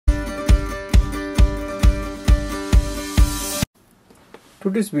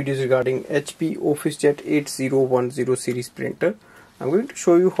Today's video is regarding HP OfficeJet 8010 series printer. I'm going to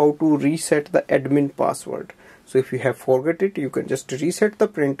show you how to reset the admin password. So if you have forgot it, you can just reset the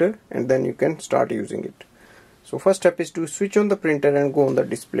printer and then you can start using it. So first step is to switch on the printer and go on the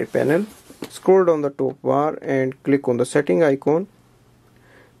display panel. Scroll down the top bar and click on the setting icon.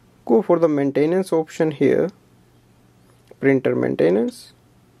 Go for the maintenance option here, printer maintenance,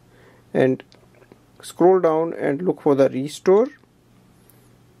 and scroll down and look for the restore.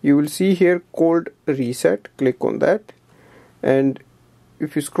 You will see here cold reset. Click on that, and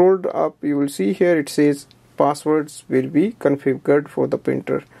if you scroll up, you will see here it says passwords will be configured for the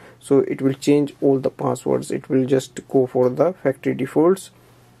printer. So it will change all the passwords. It will just go for the factory defaults.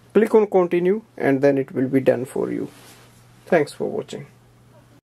 Click on continue and then it will be done for you. Thanks for watching.